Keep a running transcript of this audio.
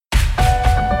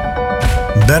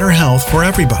better health for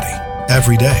everybody,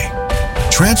 every day.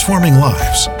 Transforming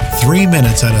lives, 3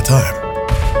 minutes at a time.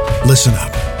 Listen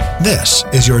up. This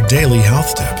is your daily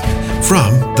health tip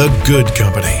from The Good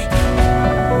Company.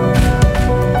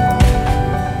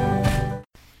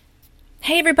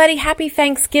 Hey everybody, happy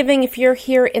Thanksgiving. If you're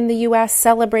here in the U.S.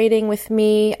 celebrating with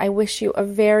me, I wish you a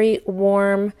very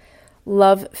warm,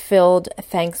 love-filled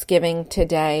Thanksgiving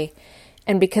today.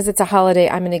 And because it's a holiday,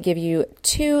 I'm going to give you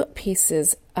 2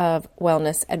 pieces of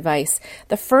wellness advice.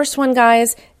 The first one,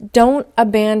 guys, don't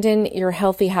abandon your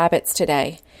healthy habits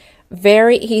today.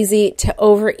 Very easy to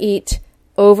overeat,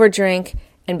 overdrink,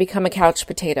 and become a couch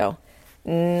potato.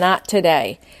 Not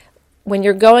today. When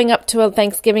you're going up to a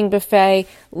Thanksgiving buffet,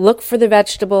 look for the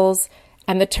vegetables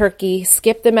and the turkey,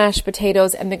 skip the mashed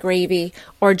potatoes and the gravy,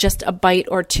 or just a bite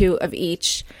or 2 of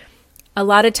each. A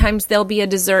lot of times there'll be a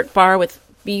dessert bar with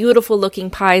beautiful looking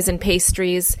pies and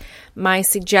pastries. My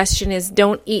suggestion is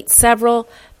don't eat several,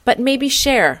 but maybe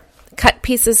share. Cut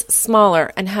pieces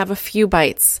smaller and have a few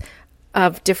bites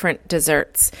of different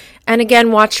desserts. And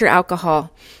again, watch your alcohol.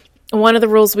 One of the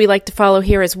rules we like to follow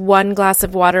here is 1 glass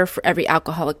of water for every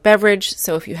alcoholic beverage.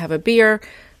 So if you have a beer,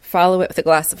 follow it with a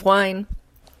glass of wine.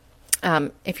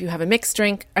 If you have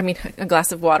a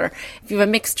glass of water. If you have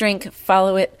a mixed drink,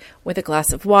 follow it with a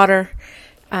glass of water.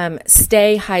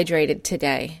 Stay hydrated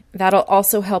today. That'll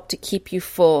also help to keep you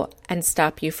full and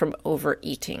stop you from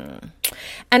overeating.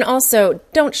 And also,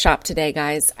 don't shop today,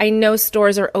 guys. I know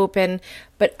stores are open,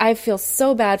 but I feel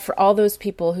so bad for all those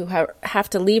people who have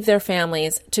to leave their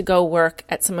families to go work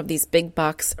at some of these big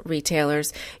box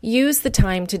retailers. Use the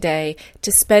time today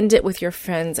to spend it with your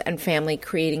friends and family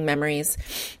creating memories.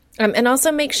 And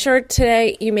also make sure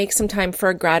today you make some time for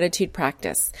a gratitude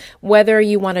practice. Whether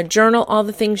you want to journal all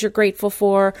the things you're grateful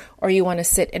for, or you want to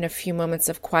sit in a few moments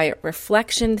of quiet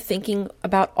reflection, thinking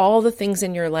about all the things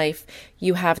in your life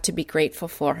you have to be grateful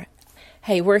for.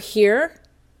 Hey, we're here,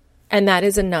 and that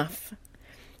is enough.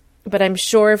 But I'm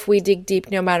sure if we dig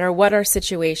deep, no matter what our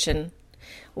situation,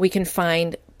 we can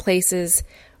find places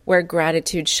where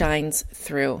gratitude shines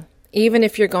through, even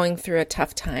if you're going through a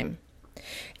tough time.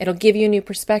 It'll give you a new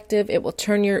perspective. It will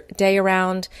turn your day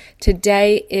around.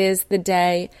 Today is the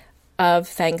day of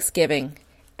Thanksgiving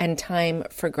and time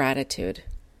for gratitude.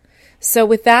 So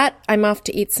with that, I'm off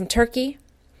to eat some turkey.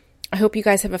 I hope you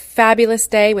guys have a fabulous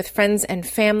day with friends and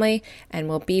family, and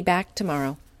we'll be back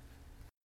tomorrow.